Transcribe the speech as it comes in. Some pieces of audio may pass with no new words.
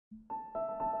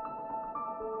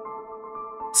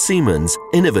Siemens'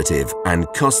 innovative and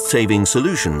cost-saving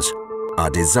solutions are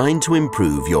designed to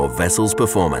improve your vessel's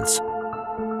performance.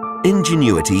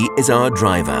 Ingenuity is our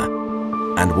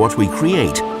driver, and what we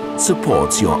create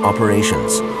supports your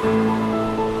operations.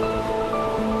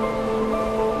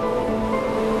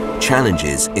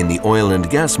 Challenges in the oil and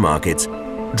gas markets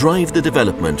drive the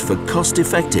development for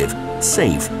cost-effective,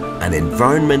 safe, and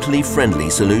environmentally friendly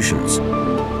solutions.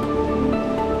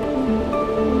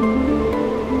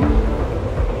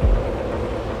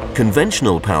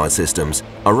 Conventional power systems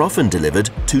are often delivered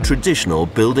to traditional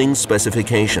building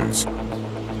specifications.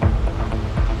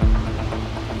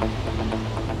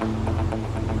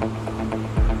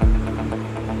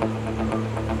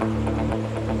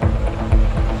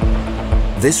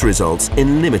 This results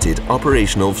in limited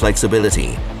operational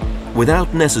flexibility,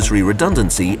 without necessary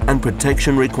redundancy and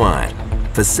protection required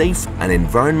for safe and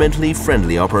environmentally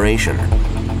friendly operation.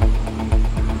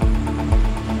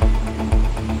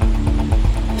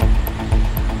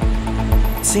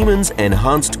 Siemens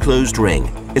Enhanced Closed Ring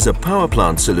is a power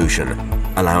plant solution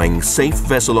allowing safe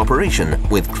vessel operation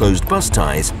with closed bus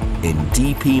ties in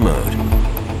DP mode.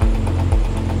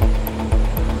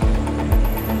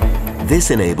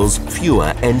 This enables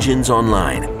fewer engines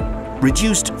online,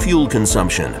 reduced fuel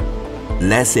consumption,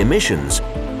 less emissions,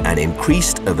 and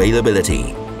increased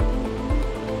availability.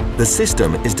 The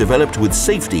system is developed with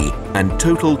safety and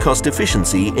total cost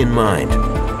efficiency in mind.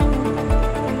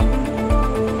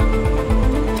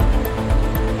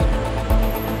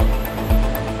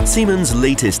 Siemens'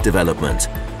 latest development,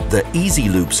 the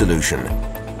eSiLOOP solution,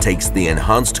 takes the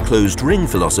enhanced closed ring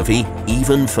philosophy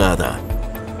even further.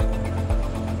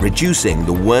 Reducing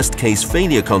the worst-case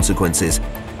failure consequences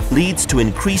leads to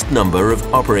increased number of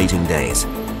operating days,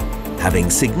 having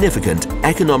significant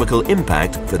economical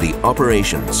impact for the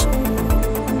operations.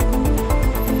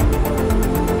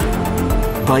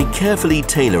 By carefully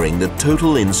tailoring the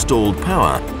total installed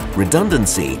power,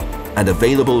 redundancy, and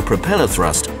available propeller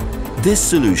thrust, this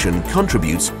solution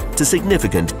contributes to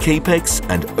significant CAPEX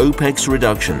and OPEX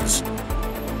reductions.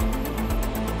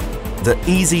 The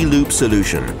eSiLOOP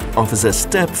solution offers a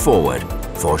step forward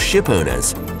for ship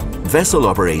owners, vessel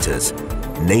operators,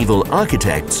 naval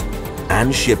architects,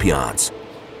 and shipyards.